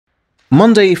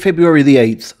Monday, February the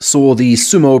 8th, saw the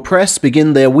Sumo press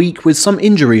begin their week with some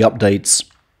injury updates.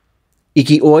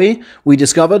 Ikioi, we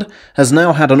discovered, has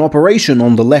now had an operation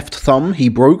on the left thumb he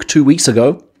broke 2 weeks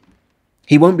ago.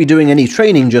 He won't be doing any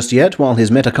training just yet while his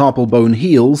metacarpal bone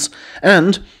heals,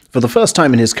 and, for the first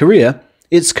time in his career,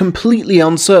 it's completely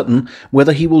uncertain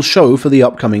whether he will show for the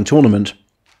upcoming tournament.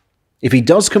 If he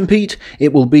does compete,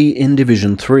 it will be in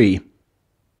Division 3.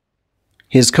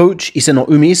 His coach,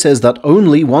 Umi, says that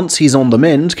only once he's on the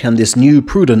mend can this new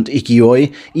prudent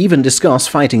Ikioi even discuss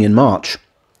fighting in March.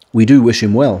 We do wish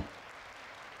him well.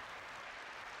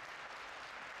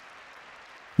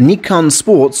 Nikkan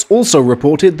Sports also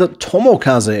reported that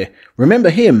Tomokaze, remember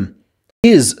him,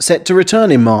 is set to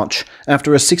return in March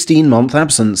after a 16-month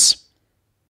absence.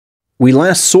 We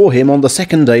last saw him on the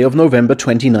second day of November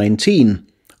 2019.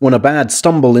 When a bad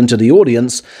stumble into the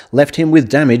audience left him with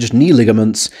damaged knee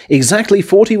ligaments, exactly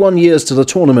 41 years to the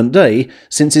tournament day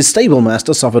since his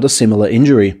stablemaster suffered a similar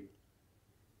injury.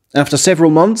 After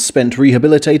several months spent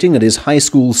rehabilitating at his high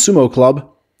school sumo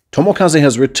club, Tomokaze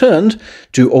has returned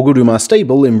to Oguruma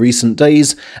Stable in recent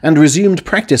days and resumed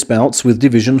practice bouts with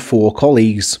Division 4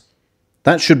 colleagues.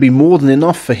 That should be more than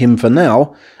enough for him for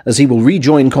now, as he will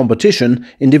rejoin competition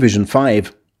in Division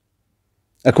 5.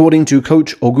 According to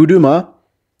coach Oguruma,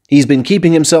 he's been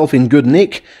keeping himself in good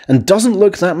nick and doesn't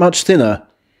look that much thinner.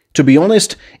 To be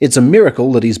honest, it's a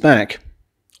miracle that he's back.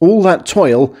 All that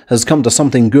toil has come to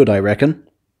something good, I reckon.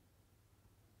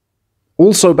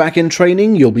 Also back in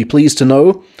training, you'll be pleased to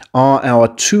know, are our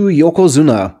 2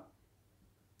 yokozuna.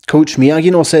 Coach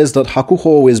Miyagino says that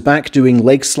Hakuho is back doing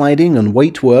leg sliding and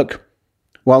weight work,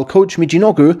 while Coach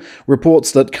Michinoku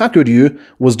reports that Kakuryu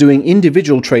was doing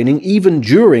individual training even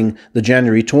during the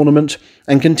January tournament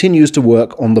and continues to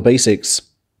work on the basics.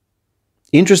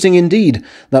 Interesting indeed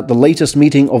that the latest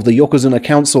meeting of the Yokozuna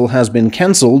Council has been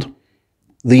cancelled.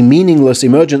 The meaningless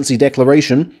emergency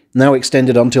declaration, now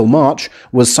extended until March,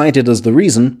 was cited as the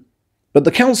reason, but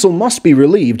the council must be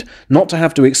relieved not to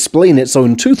have to explain its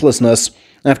own toothlessness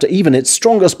after even its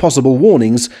strongest possible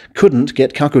warnings couldn't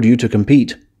get Kakuryu to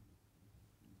compete.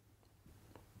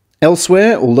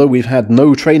 Elsewhere, although we've had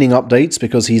no training updates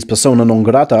because he's persona non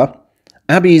grata,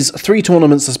 Abi's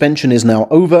 3-tournament suspension is now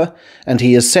over, and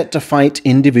he is set to fight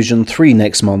in Division 3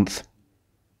 next month.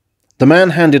 The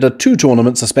man handed a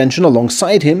 2-tournament suspension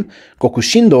alongside him,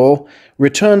 Gokushindo,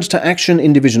 returned to action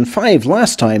in Division 5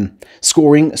 last time,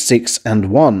 scoring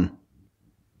 6-1.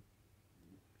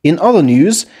 In other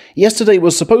news, yesterday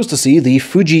was supposed to see the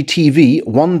Fuji TV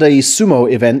one-day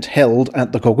sumo event held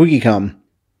at the Kokugikan.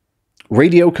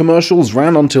 Radio commercials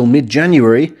ran until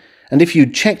mid-January, and if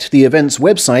you'd checked the event's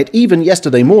website even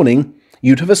yesterday morning,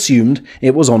 you'd have assumed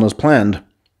it was on as planned.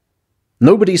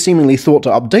 Nobody seemingly thought to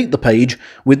update the page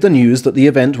with the news that the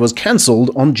event was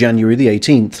cancelled on January the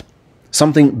 18th,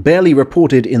 something barely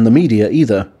reported in the media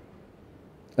either.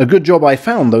 A good job I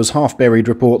found those half-buried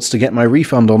reports to get my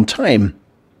refund on time.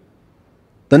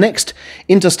 The next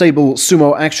interstable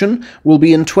sumo action will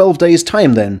be in 12 days'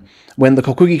 time then, when the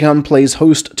Kokugikan plays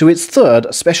host to its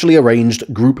 3rd specially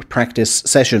arranged group practice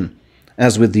session.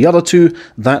 As with the other 2,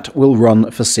 that will run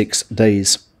for 6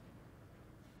 days.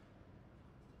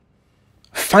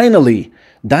 Finally,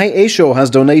 Daieisho has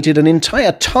donated an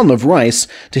entire ton of rice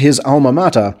to his alma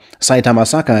mater, Saitama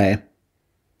Sakae.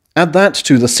 Add that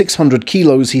to the 600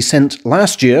 kilos he sent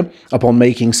last year upon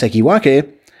making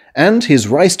sekiwake, and his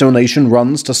rice donation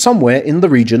runs to somewhere in the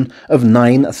region of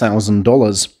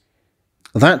 $9,000.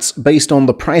 That's based on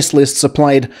the price list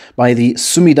supplied by the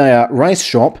Sumidaya rice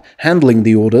shop handling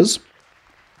the orders.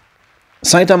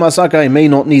 Saitama Sakae may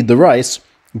not need the rice,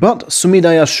 but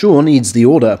Sumidaya sure needs the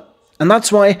order, and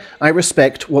that's why I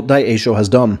respect what Daieisho has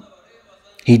done.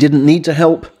 He didn't need to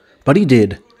help, but he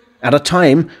did, at a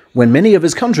time when many of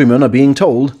his countrymen are being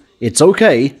told it's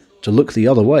okay to look the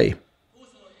other way.